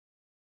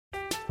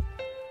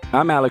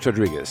I'm Alex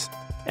Rodriguez.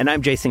 And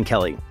I'm Jason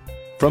Kelly.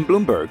 From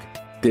Bloomberg,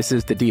 this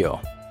is The Deal.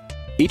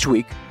 Each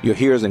week, you'll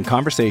hear us in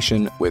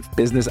conversation with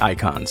business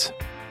icons.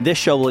 This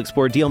show will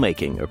explore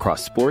deal-making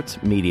across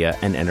sports, media,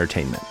 and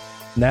entertainment.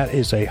 That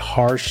is a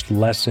harsh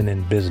lesson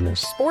in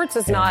business. Sports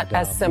is not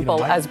as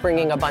simple as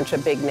bringing a bunch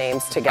of big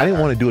names together. I didn't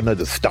want to do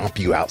another stomp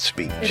you out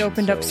speech. It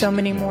opened up so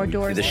many more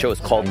doors. The show is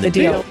called The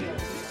Deal.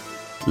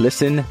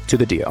 Listen to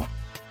The Deal.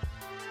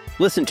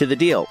 Listen to The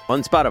Deal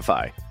on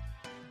Spotify.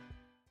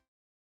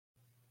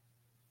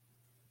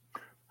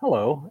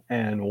 Hello,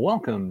 and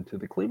welcome to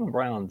the Cleveland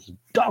Browns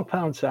Dog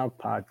Pound South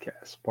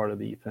podcast, part of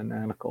the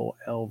Fanatical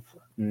Elf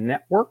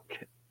Network,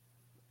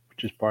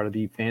 which is part of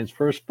the Fans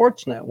First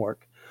Sports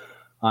Network.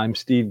 I'm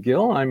Steve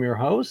Gill. I'm your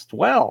host.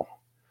 Well,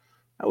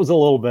 that was a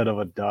little bit of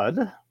a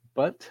dud,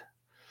 but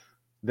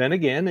then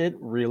again, it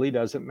really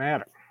doesn't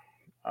matter.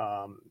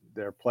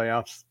 Their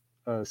playoffs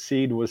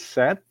seed was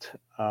set.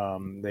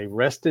 They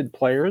rested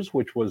players,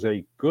 which was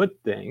a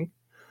good thing.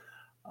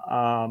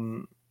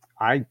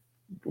 I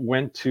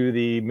went to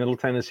the Middle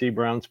Tennessee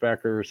Browns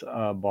backers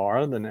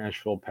bar, the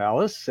Nashville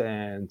Palace,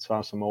 and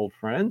saw some old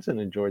friends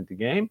and enjoyed the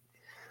game.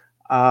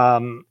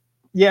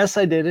 Yes,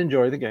 I did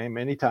enjoy the game.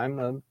 Anytime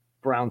the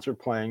Browns are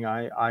playing,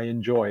 I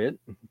enjoy it.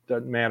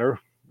 Doesn't matter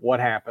what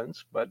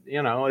happens, but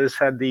it's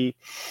had the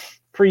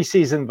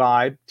preseason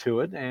vibe to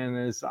it. And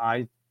as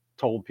I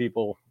told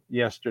people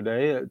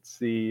yesterday, it's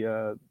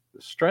the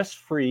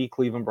stress-free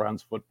Cleveland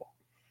Browns football.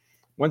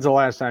 When's the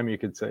last time you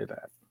could say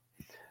that?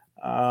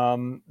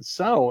 The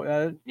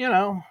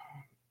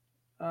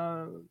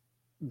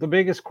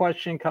biggest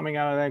question coming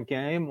out of that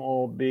game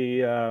will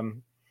be the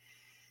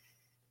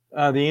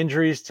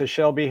injuries to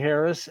Shelby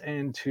Harris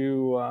and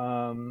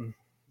to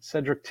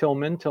Cedric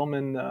Tillman.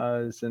 Tillman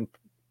is in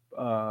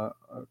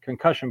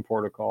concussion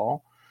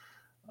protocol.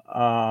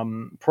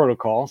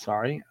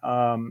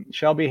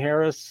 Shelby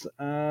Harris,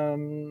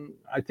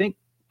 I think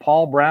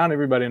Paul Brown,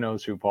 everybody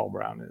knows who Paul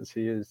Brown is.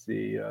 He is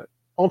the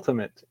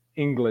ultimate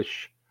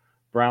English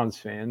Browns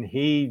fan.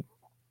 He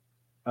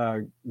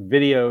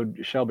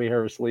videoed Shelby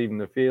Harris leaving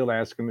the field,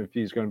 asked him if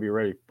he's going to be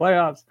ready for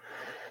playoffs.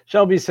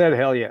 Shelby said,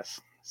 hell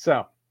yes.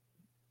 So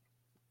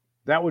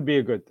that would be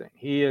a good thing.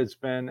 He has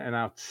been an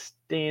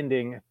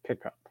outstanding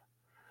pickup.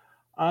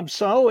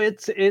 So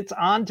it's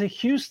on to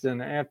Houston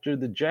after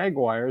the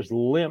Jaguars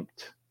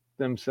limped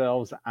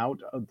themselves out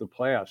of the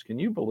playoffs. Can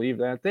you believe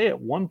that? They at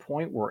one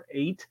point were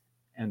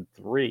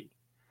 8-3.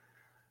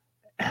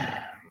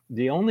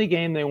 The only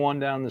game they won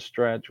down the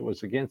stretch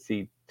was against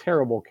the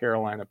terrible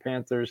Carolina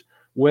Panthers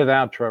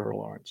without Trevor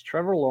Lawrence.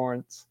 Trevor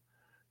Lawrence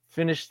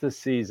finished the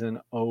season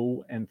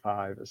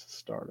 0-5 as a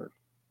starter.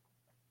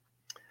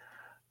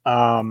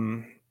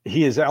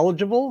 He is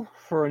eligible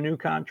for a new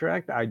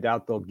contract. I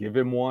doubt they'll give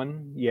him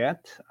one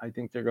yet. I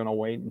think they're going to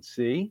wait and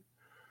see.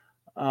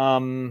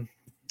 The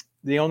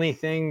only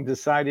thing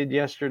decided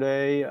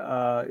yesterday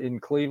in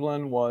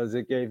Cleveland was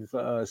it gave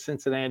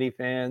Cincinnati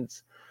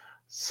fans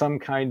some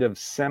kind of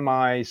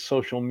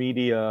semi-social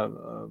media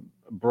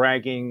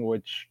bragging,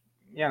 which,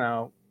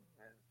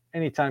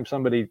 anytime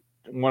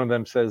one of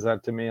them says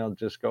that to me, I'll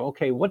just go,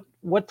 okay,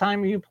 what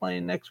time are you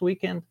playing next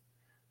weekend?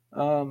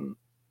 Your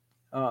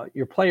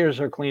players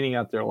are cleaning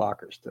out their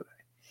lockers today.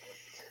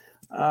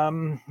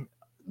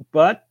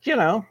 But,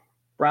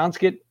 Browns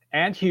get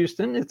at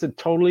Houston. It's a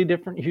totally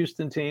different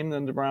Houston team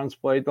than the Browns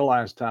played the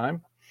last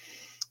time.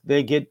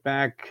 They get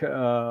back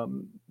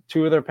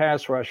two of their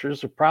pass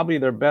rushers, probably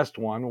their best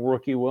one,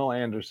 rookie Will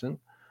Anderson,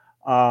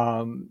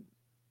 their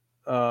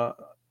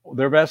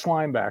best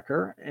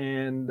linebacker.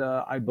 And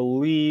I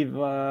believe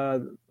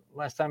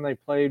last time they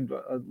played,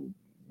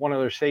 one of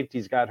their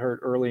safeties got hurt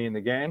early in the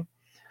game.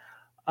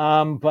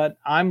 But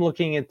I'm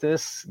looking at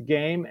this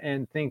game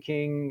and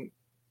thinking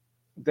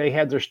they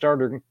had their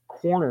starter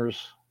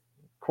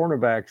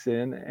cornerbacks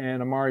in,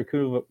 and Amari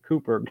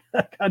Cooper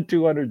got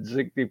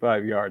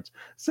 265 yards,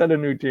 set a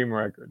new team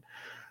record.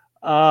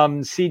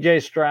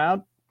 CJ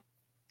Stroud,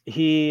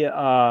 he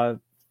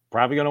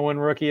probably going to win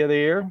Rookie of the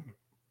Year.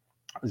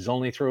 He's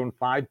only thrown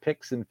 5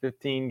 picks in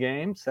 15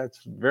 games.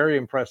 That's very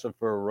impressive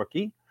for a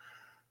rookie.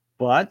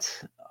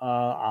 But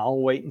I'll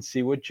wait and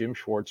see what Jim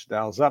Schwartz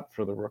dials up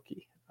for the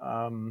rookie.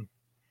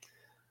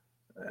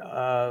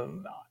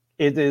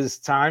 It is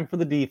time for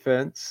the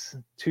defense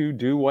to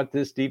do what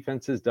this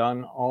defense has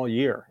done all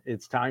year.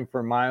 It's time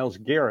for Myles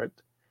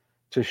Garrett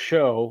to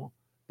show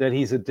that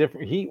he's a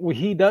different.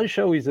 He does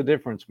show he's a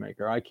difference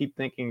maker. I keep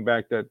thinking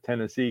back to that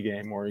Tennessee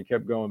game where he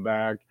kept going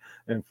back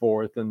and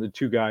forth, and the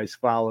two guys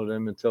followed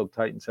him until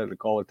Titans had to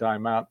call a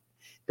timeout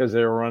because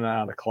they were running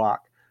out of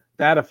clock.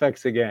 That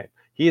affects the game.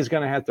 He is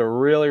going to have to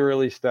really,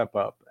 really step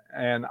up,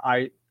 and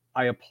I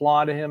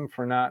applaud him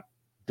for not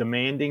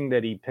demanding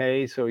that he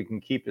pay so he can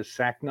keep his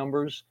sack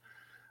numbers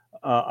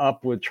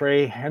up with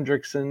Trey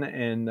Hendrickson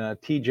and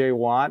T.J.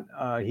 Watt.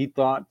 He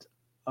thought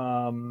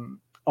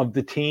of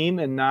the team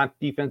and not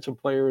Defensive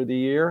Player of the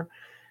Year.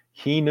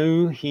 He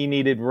knew he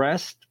needed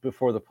rest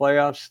before the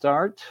playoffs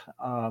start.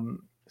 And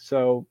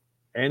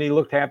he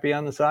looked happy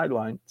on the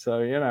sideline.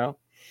 So,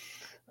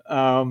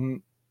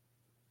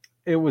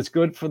 it was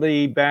good for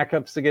the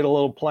backups to get a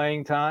little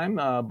playing time,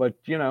 but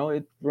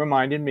it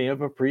reminded me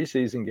of a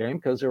preseason game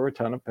because there were a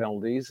ton of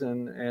penalties,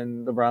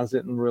 and the Browns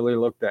didn't really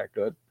look that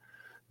good.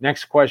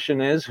 Next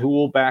question is, who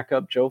will back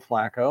up Joe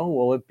Flacco?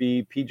 Will it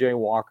be P.J.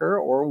 Walker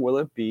or will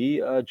it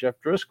be Jeff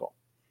Driscoll?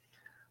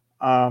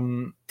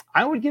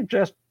 I would give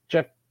Jeff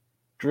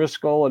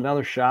Driscoll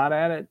another shot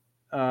at it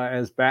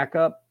as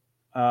backup,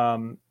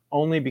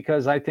 only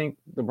because I think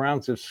the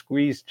Browns have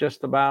squeezed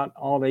just about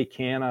all they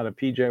can out of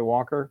P.J.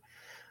 Walker.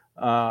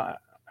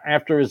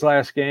 After his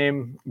last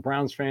game,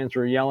 Browns fans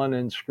were yelling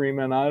and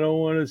screaming, "I don't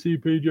want to see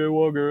P.J.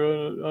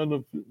 Walker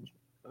on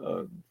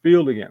the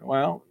field again."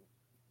 Well,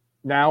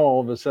 now all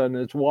of a sudden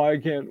it's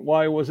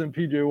why wasn't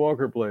P.J.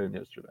 Walker playing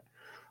yesterday?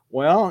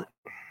 Well,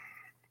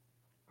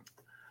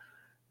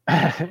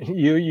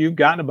 you've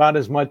gotten about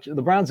as much.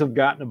 The Browns have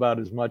gotten about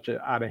as much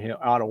out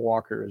of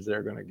Walker as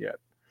they're going to get.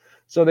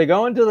 So they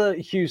go into the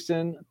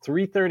Houston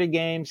 3:30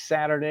 game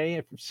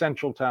Saturday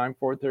Central Time,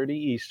 4:30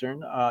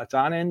 Eastern. It's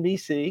on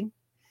NBC.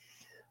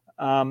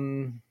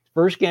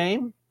 First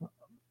game.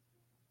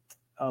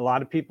 A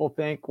lot of people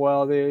think,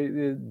 well,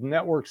 the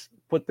networks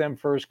put them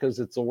first because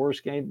it's the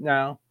worst game.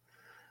 No.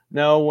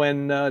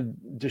 When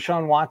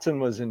Deshaun Watson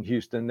was in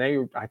Houston,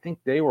 I think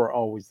they were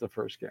always the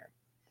first game.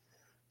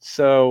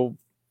 So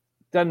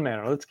doesn't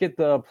matter. Let's get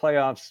the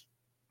playoffs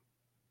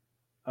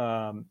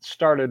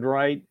started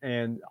right.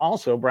 And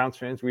also, Browns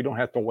fans, we don't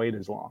have to wait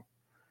as long.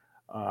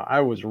 I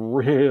was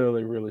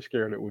really, really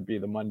scared it would be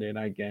the Monday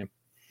night game.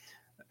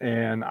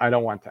 And I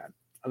don't want that.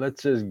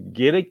 Let's just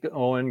get it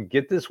going,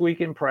 get this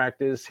week in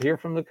practice, hear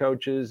from the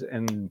coaches,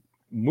 and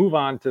move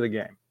on to the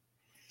game.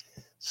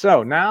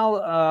 So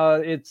now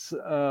we've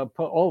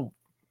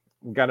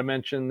got to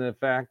mention the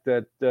fact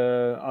that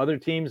other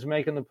teams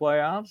making the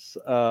playoffs.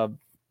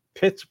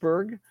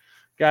 Pittsburgh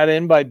got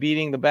in by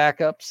beating the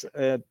backups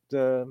at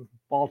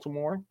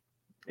Baltimore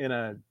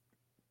in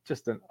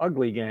just an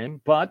ugly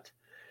game.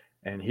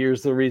 And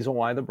here's the reason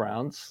why the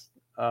Browns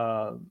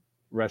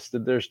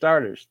rested their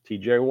starters.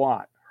 T.J.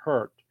 Watt,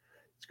 hurt.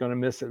 He's going to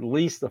miss at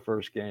least the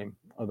first game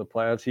of the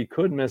playoffs. He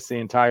could miss the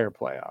entire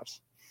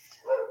playoffs.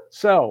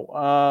 So,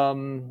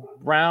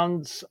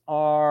 Browns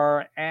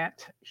are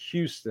at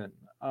Houston.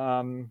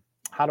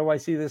 How do I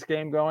see this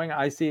game going?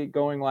 I see it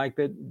going like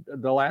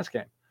the last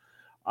game.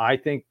 I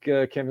think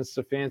Kevin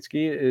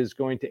Stefanski is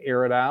going to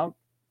air it out.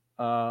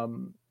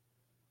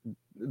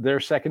 Their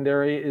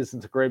secondary isn't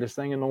the greatest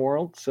thing in the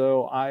world,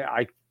 so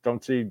I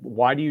don't see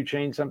why do you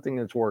change something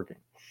that's working.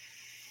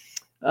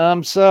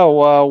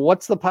 So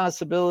what's the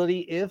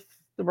possibility if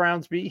the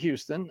Browns beat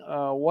Houston?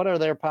 What are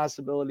their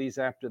possibilities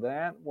after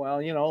that? Well,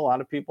 a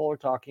lot of people are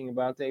talking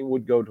about they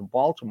would go to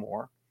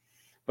Baltimore,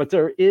 but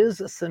there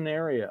is a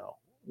scenario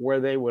where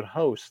they would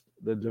host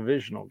the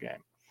divisional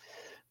game.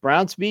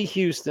 Browns beat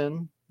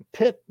Houston.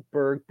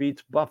 Pittsburgh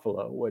beats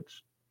Buffalo,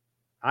 which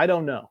I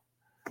don't know.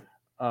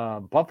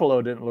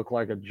 Buffalo didn't look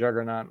like a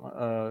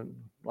juggernaut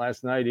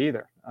last night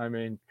either. I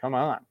mean, come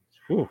on.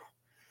 Whew.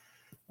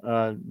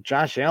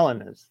 Josh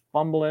Allen is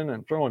fumbling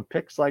and throwing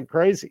picks like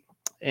crazy.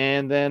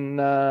 And then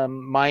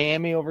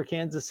Miami over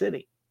Kansas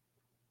City.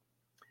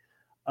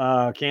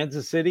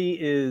 Kansas City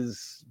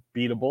is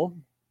beatable.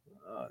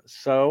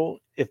 So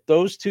if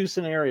those three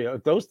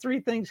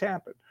things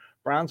happen,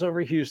 Browns over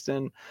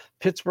Houston,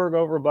 Pittsburgh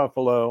over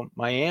Buffalo,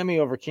 Miami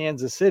over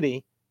Kansas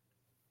City,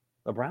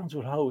 the Browns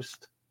would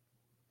host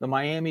the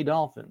Miami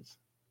Dolphins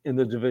in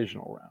the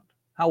divisional round.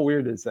 How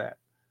weird is that?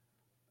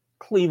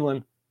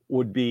 Cleveland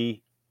would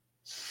be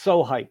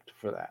so hyped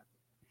for that.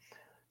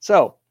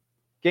 So,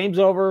 game's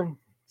over.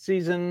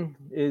 Season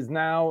is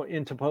now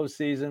into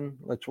postseason.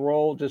 Let's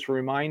roll. Just a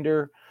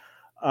reminder,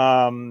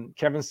 Kevin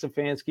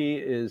Stefanski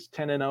is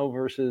 10-0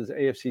 versus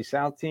AFC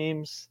South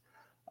teams.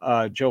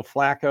 Joe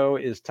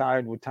Flacco is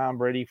tied with Tom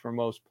Brady for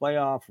most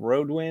playoff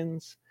road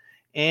wins.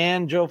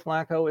 And Joe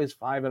Flacco is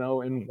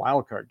 5-0 in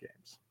wildcard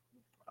games.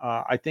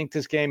 I think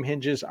this game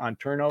hinges on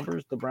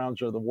turnovers. The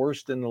Browns are the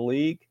worst in the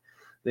league.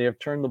 They have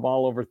turned the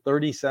ball over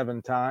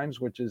 37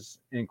 times, which is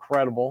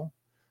incredible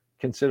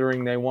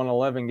considering they won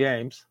 11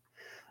 games.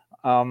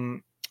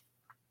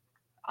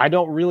 I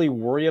don't really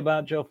worry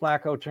about Joe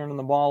Flacco turning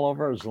the ball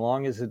over as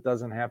long as it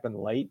doesn't happen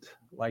late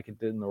like it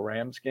did in the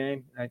Rams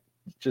game.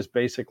 Just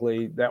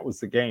basically, that was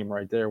the game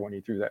right there when he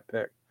threw that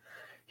pick.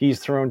 He's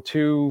thrown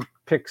 2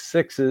 pick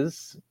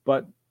sixes,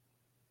 but,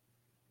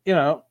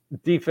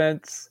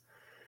 defense.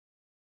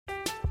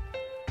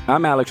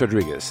 I'm Alex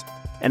Rodriguez.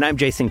 And I'm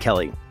Jason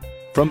Kelly.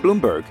 From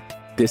Bloomberg,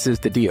 this is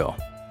The Deal.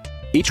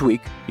 Each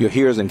week, you'll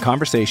hear us in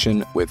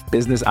conversation with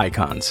business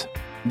icons.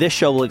 This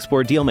show will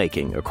explore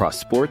deal-making across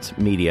sports,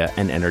 media,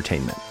 and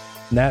entertainment.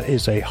 That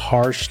is a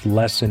harsh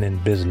lesson in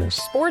business.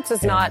 Sports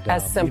is not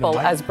as simple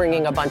as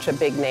bringing a bunch of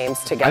big names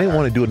together. I didn't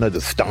want to do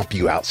another stomp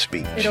you out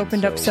speech. It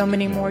opened up so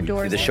many more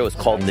doors. The show is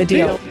called The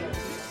Deal.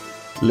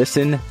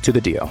 Listen to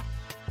The Deal.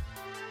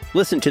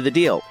 Listen to The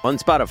Deal on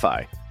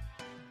Spotify.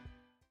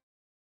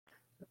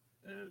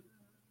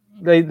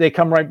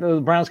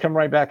 The Browns come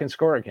right back and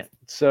score again.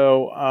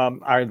 So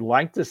I'd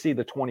like to see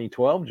the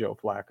 2012 Joe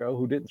Flacco,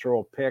 who didn't throw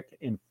a pick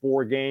in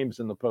 4 games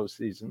in the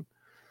postseason.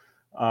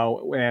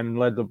 and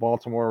led the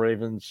Baltimore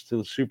Ravens to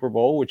the Super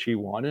Bowl, which he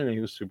won, and he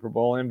was Super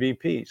Bowl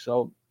MVP.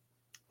 So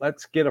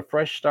let's get a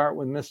fresh start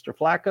with Mr.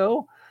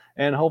 Flacco,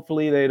 and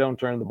hopefully they don't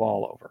turn the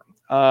ball over.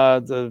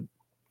 The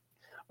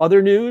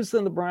other news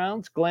in the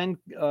Browns, Glenn,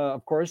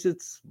 of course,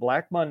 it's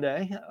Black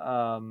Monday.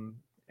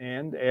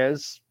 And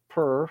as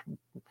per,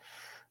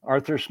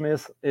 Arthur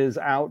Smith is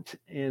out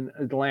in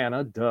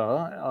Atlanta,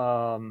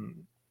 duh.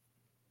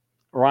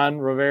 Ron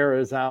Rivera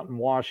is out in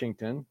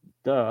Washington,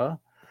 duh.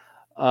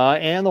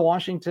 And the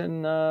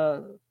Washington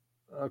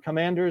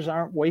Commanders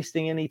aren't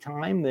wasting any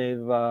time.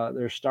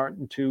 They're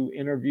starting to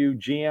interview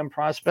GM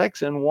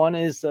prospects, and one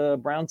is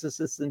Browns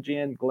assistant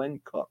GM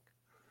Glenn Cook.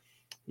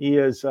 He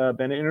has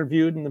been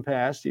interviewed in the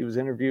past. He was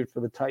interviewed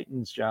for the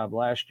Titans job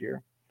last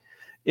year.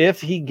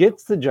 If he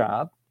gets the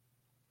job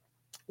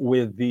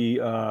with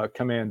the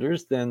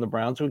Commanders, then the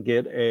Browns would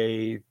get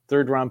a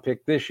third-round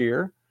pick this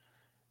year,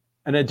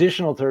 an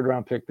additional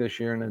third-round pick this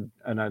year, and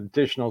an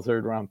additional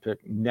third-round pick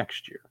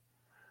next year.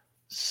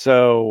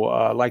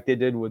 So like they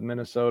did with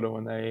Minnesota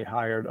when they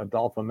hired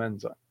Adolfo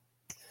Menza.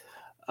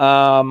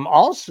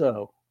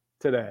 Also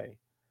today,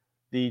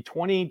 the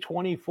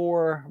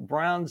 2024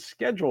 Browns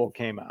schedule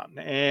came out.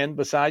 And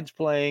besides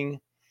playing,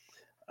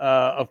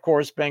 of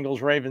course,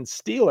 Bengals, Ravens,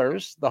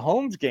 Steelers, the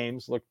home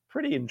games look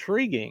pretty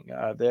intriguing.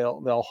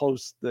 They'll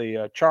host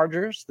the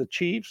Chargers, the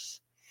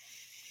Chiefs,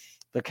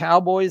 the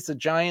Cowboys, the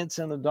Giants,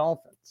 and the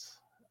Dolphins.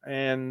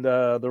 And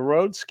the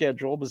road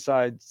schedule,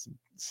 besides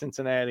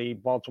Cincinnati,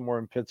 Baltimore,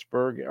 and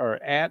Pittsburgh,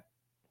 are at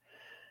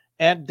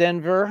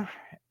Denver,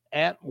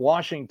 at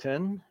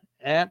Washington,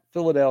 at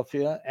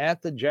Philadelphia,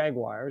 at the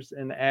Jaguars,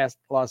 and at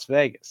Las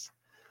Vegas.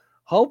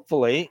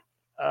 Hopefully,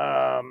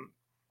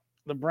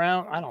 the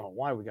Browns, I don't know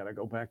why we got to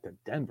go back to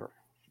Denver.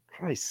 For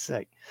Christ's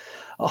sake.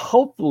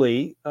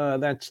 Hopefully,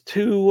 that's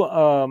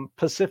 2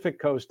 Pacific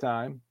Coast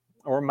time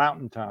or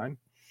Mountain time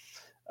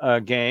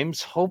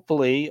games.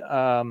 Hopefully,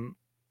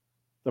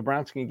 the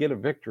Browns can get a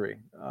victory.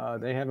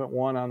 They haven't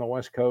won on the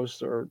West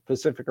Coast or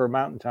Pacific or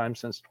Mountain Time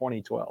since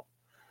 2012.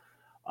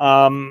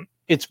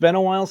 It's been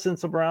a while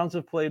since the Browns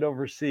have played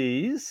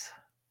overseas.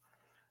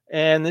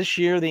 And this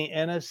year, the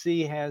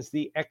NFC has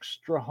the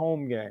extra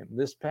home game.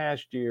 This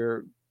past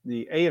year,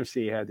 the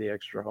AFC had the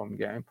extra home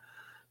game.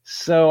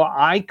 So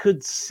I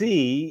could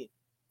see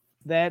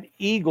that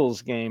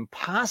Eagles game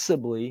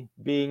possibly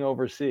being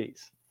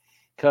overseas,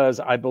 because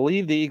I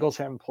believe the Eagles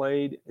haven't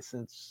played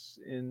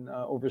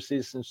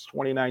overseas since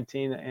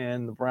 2019,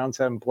 and the Browns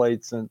haven't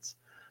played since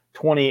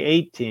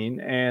 2018.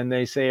 And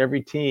they say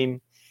every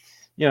team,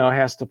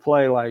 has to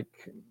play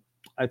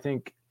I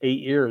think 8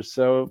 years.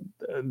 So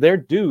they're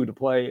due to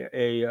play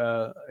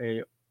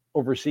a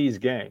overseas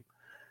game.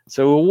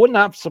 So it would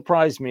not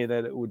surprise me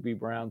that it would be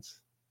Browns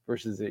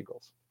versus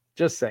Eagles.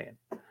 Just saying.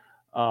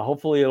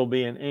 Hopefully it'll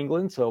be in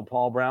England, so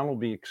Paul Brown will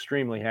be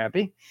extremely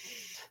happy.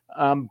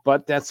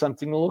 But that's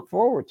something to look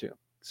forward to.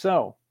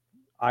 So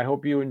I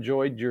hope you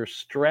enjoyed your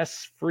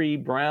stress-free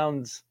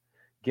Browns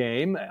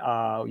game.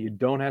 You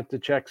don't have to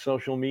check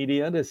social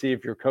media to see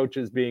if your coach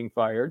is being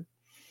fired.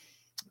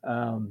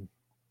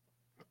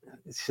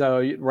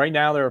 So right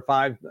now there are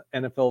 5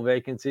 NFL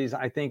vacancies.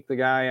 I think the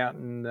guy out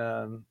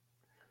in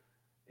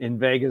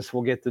Vegas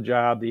will get the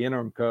job, the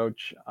interim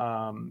coach.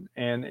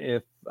 And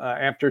if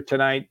after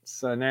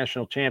tonight's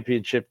national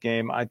championship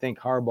game, I think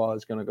Harbaugh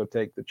is going to go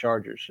take the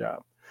Chargers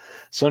job.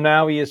 So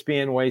now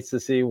ESPN waits to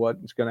see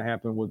what's going to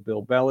happen with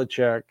Bill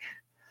Belichick.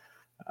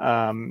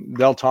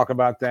 They'll talk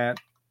about that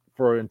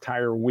for an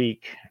entire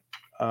week.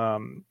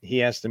 He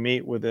has to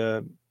meet with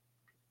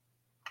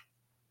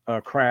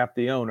Kraft,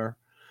 the owner,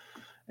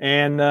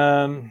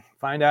 and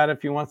find out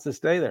if he wants to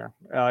stay there.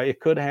 It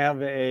could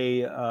have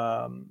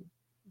an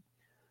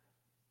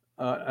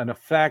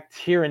effect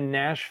here in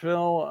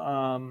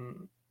Nashville.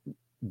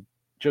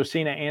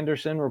 Josina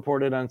Anderson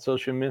reported on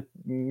social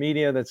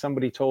media that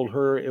somebody told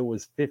her it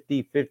was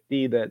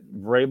 50-50 that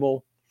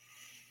Vrabel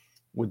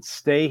would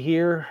stay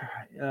here,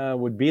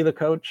 would be the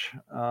coach.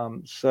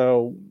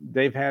 So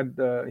they've had,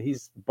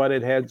 he's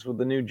butted heads with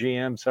the new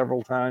GM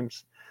several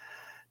times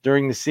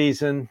during the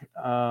season.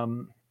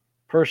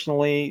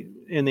 Personally,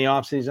 in the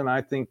offseason,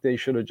 I think they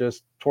should have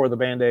just tore the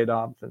Band-Aid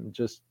off and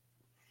just,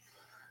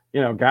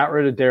 got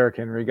rid of Derrick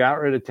Henry, got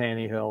rid of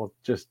Tannehill,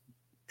 just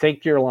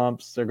take your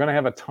lumps. They're going to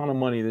have a ton of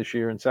money this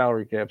year in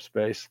salary cap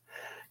space.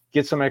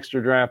 Get some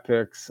extra draft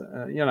picks,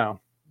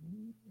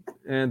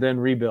 and then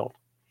rebuild.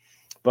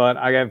 But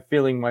I have a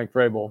feeling Mike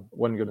Vrabel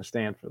wasn't going to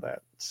stand for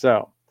that.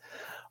 So,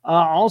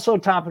 also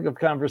topic of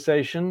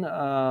conversation,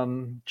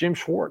 Jim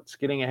Schwartz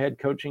getting a head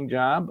coaching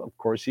job. Of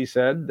course, he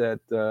said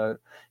that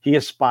he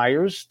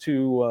aspires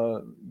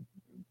to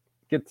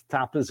get the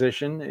top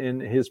position in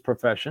his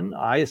profession.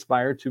 I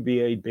aspire to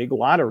be a big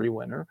lottery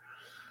winner.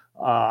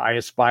 I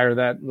aspire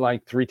that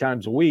like 3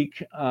 times a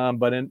week,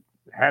 but it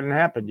hadn't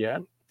happened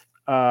yet.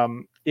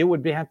 It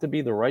would have to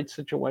be the right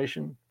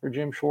situation for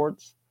Jim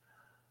Schwartz.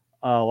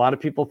 A lot of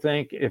people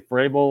think if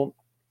Vrabel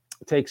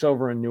takes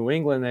over in New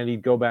England, then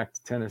he'd go back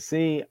to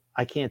Tennessee.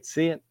 I can't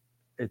see it.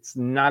 It's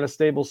not a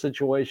stable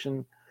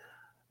situation.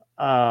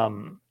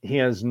 He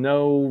has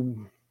no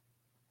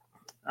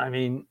I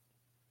mean,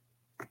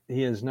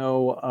 he has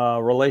no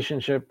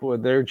relationship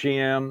with their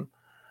GM.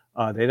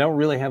 They don't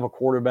really have a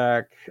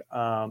quarterback.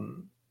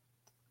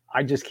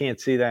 I just can't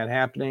see that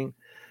happening.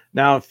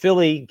 Now, if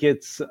Philly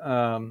gets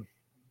a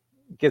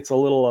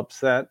little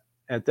upset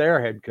at their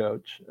head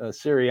coach,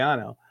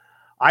 Sirianni,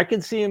 I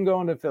can see him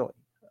going to Philly.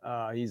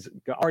 He's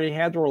already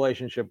had the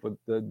relationship with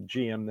the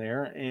GM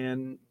there,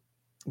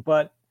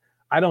 but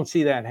I don't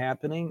see that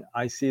happening.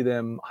 I see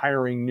them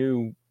hiring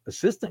new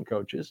assistant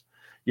coaches.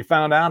 You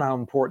found out how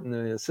important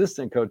the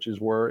assistant coaches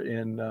were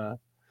in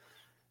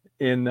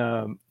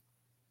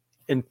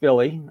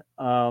Philly.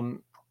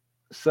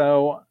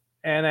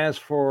 And as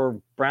for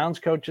Browns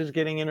coaches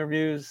getting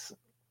interviews,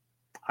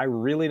 I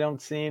really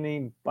don't see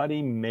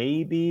anybody.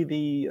 Maybe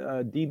the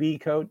DB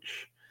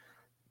coach.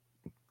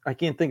 I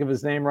can't think of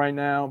his name right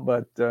now,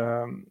 but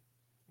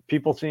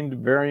people seemed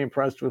very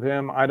impressed with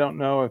him. I don't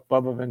know if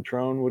Bubba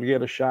Ventrone would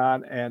get a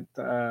shot at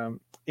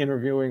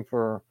interviewing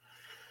for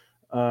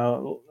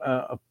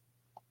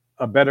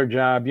a better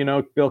job.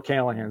 Bill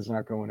Callahan's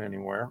not going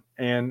anywhere.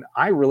 And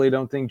I really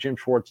don't think Jim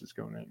Schwartz is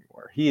going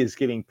anywhere. He is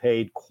getting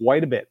paid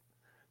quite a bit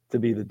to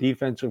be the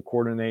defensive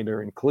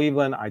coordinator in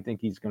Cleveland. I think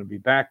he's going to be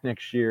back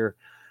next year.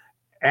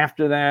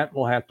 After that,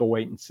 we'll have to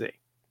wait and see.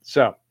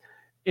 So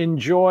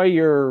enjoy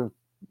your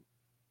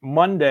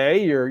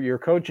Monday. Your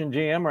coach and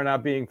GM are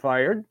not being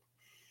fired,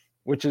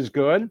 which is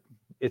good.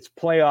 It's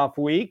playoff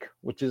week,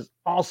 which is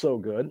also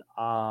good.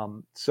 I'll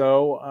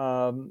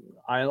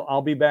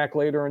be back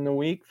later in the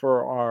week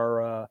for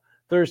our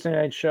Thursday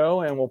night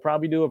show, and we'll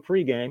probably do a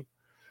pregame,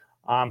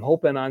 I'm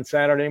hoping, on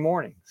Saturday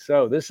morning.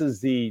 So this is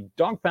the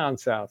Dog Pound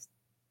South,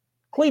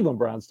 Cleveland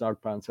Browns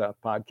Dog Pound South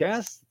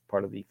podcast,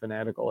 part of the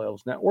Fanatical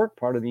Elves Network,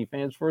 part of the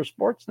Fans First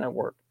Sports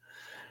Network.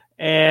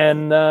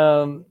 And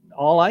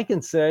all I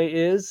can say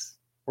is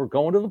we're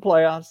going to the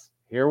playoffs.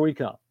 Here we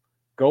come.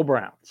 Go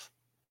Browns.